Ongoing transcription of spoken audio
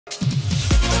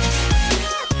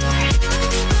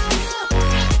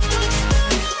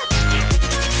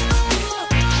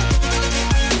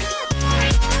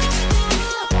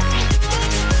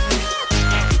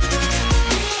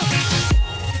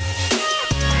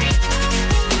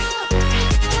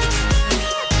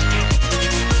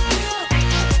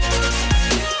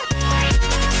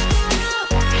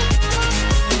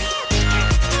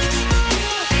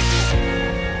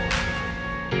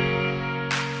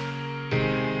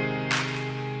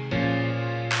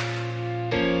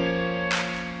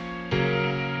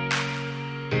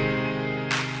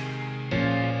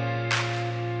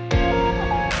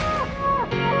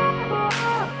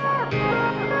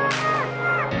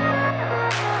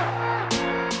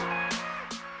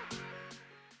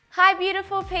Hi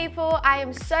beautiful people, I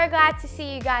am so glad to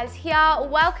see you guys here.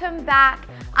 Welcome back.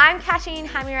 I'm Kathleen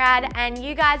Hamirad and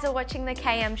you guys are watching the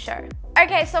KM show.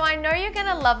 Okay, so I know you're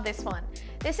gonna love this one.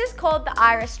 This is called the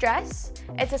Iris dress.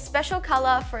 It's a special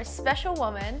color for a special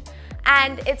woman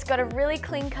and it's got a really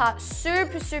clean cut,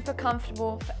 super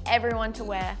comfortable for everyone to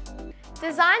wear.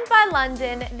 Designed by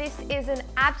London, this is an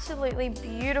absolutely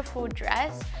beautiful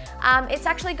dress. It's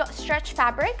actually got stretch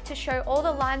fabric to show all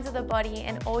the lines of the body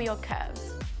and all your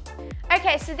curves.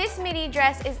 Okay, so this midi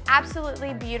dress is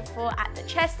absolutely beautiful at the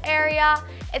chest area.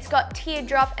 It's got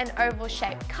teardrop and oval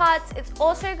shaped cuts. It's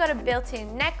also got a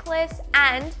built-in necklace,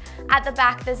 and at the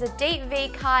back there's a deep V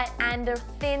cut and a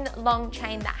thin long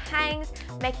chain that hangs,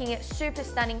 making it super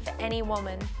stunning for any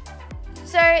woman.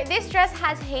 So this dress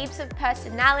has heaps of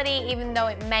personality, even though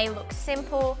it may look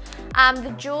simple.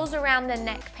 The jewels around the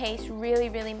neck piece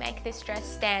really make this dress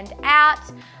stand out.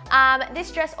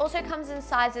 This dress also comes in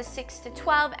sizes 6 to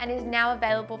 12 and is now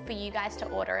available for you guys to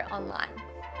order it online.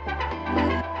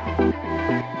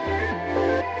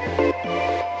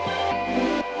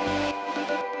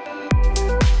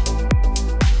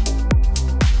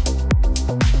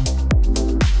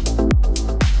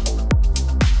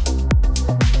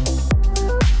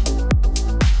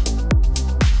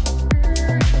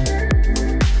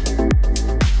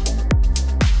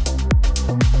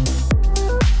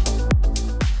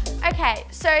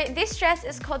 So this dress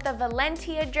is called the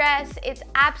Valentia dress. It's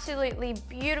absolutely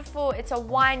beautiful. It's a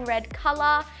wine red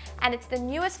color and it's the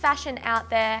newest fashion out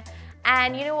there.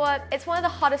 And you know what? It's one of the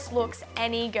hottest looks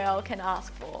any girl can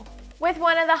ask for. With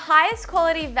one of the highest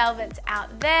quality velvets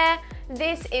out there,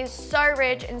 this is so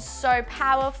rich and so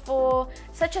powerful,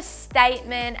 such a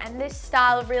statement, and this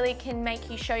style really can make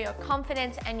you show your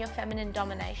confidence and your feminine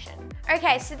domination.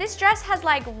 Okay, so this dress has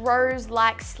like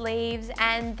rose-like sleeves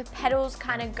and the petals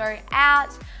kind of go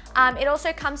out. It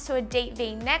also comes to a deep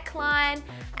V neckline,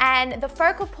 and the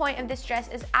focal point of this dress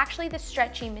is actually the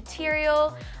stretchy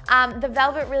material. The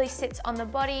velvet really sits on the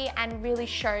body and really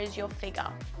shows your figure.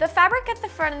 The fabric at the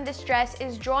front of this dress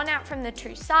is drawn out from the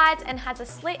two sides and has a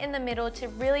slit in the middle to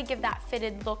really give that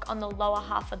fitted look on the lower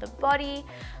half of the body.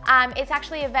 It's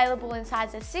actually available in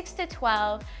sizes 6 to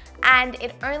 12 and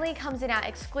it only comes in our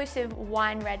exclusive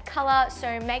wine red color,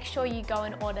 so make sure you go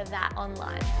and order that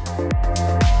online.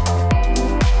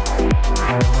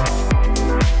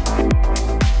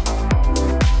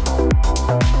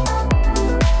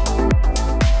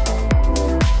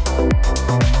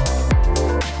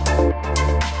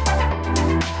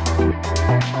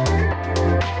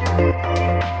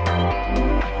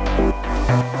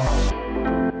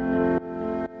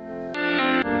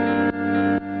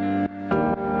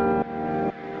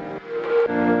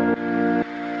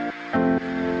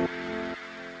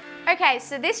 Okay,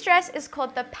 so this dress is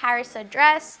called the Paris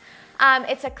dress.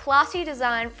 It's a classy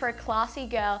design for a classy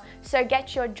girl, so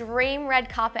get your dream red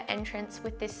carpet entrance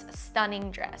with this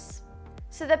stunning dress.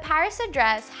 So the Paris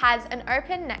dress has an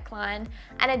open neckline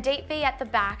and a deep V at the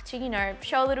back to, you know,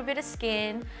 show a little bit of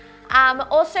skin.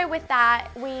 Also with that,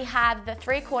 we have the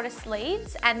 3/4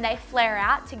 sleeves and they flare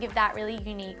out to give that really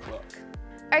unique look.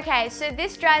 Okay, so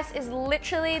this dress is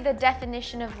literally the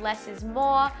definition of less is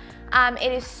more.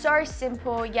 It is so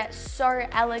simple yet so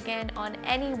elegant on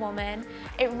any woman.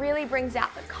 It really brings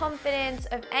out the confidence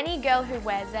of any girl who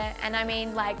wears it, and I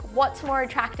mean, like, what's more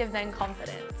attractive than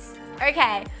confidence?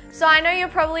 Okay, so I know you're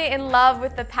probably in love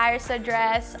with the Paris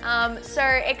dress. So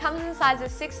it comes in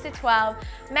sizes 6 to 12.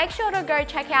 Make sure to go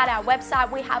check out our website.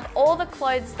 We have all the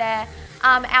clothes there.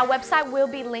 Our website will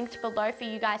be linked below for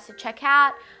you guys to check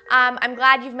out. I'm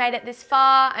glad you've made it this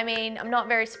far. I mean, I'm not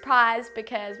very surprised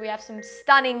because we have some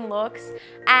stunning looks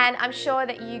and I'm sure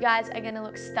that you guys are gonna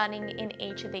look stunning in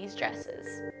each of these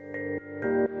dresses.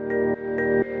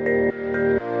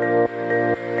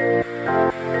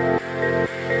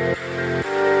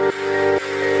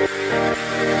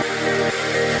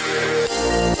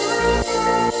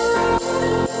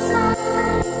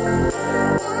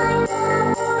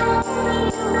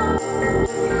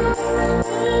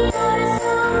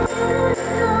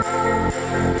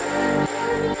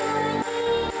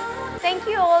 Thank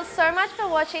you all so much for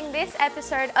watching this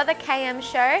episode of the KM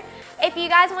show. If you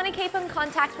guys want to keep in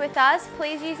contact with us,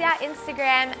 please use our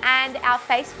Instagram and our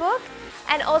Facebook.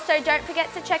 And also don't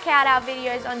forget to check out our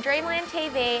videos on Dreamland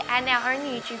TV and our own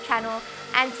YouTube channel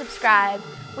and subscribe.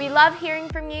 We love hearing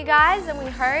from you guys and we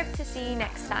hope to see you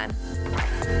next time.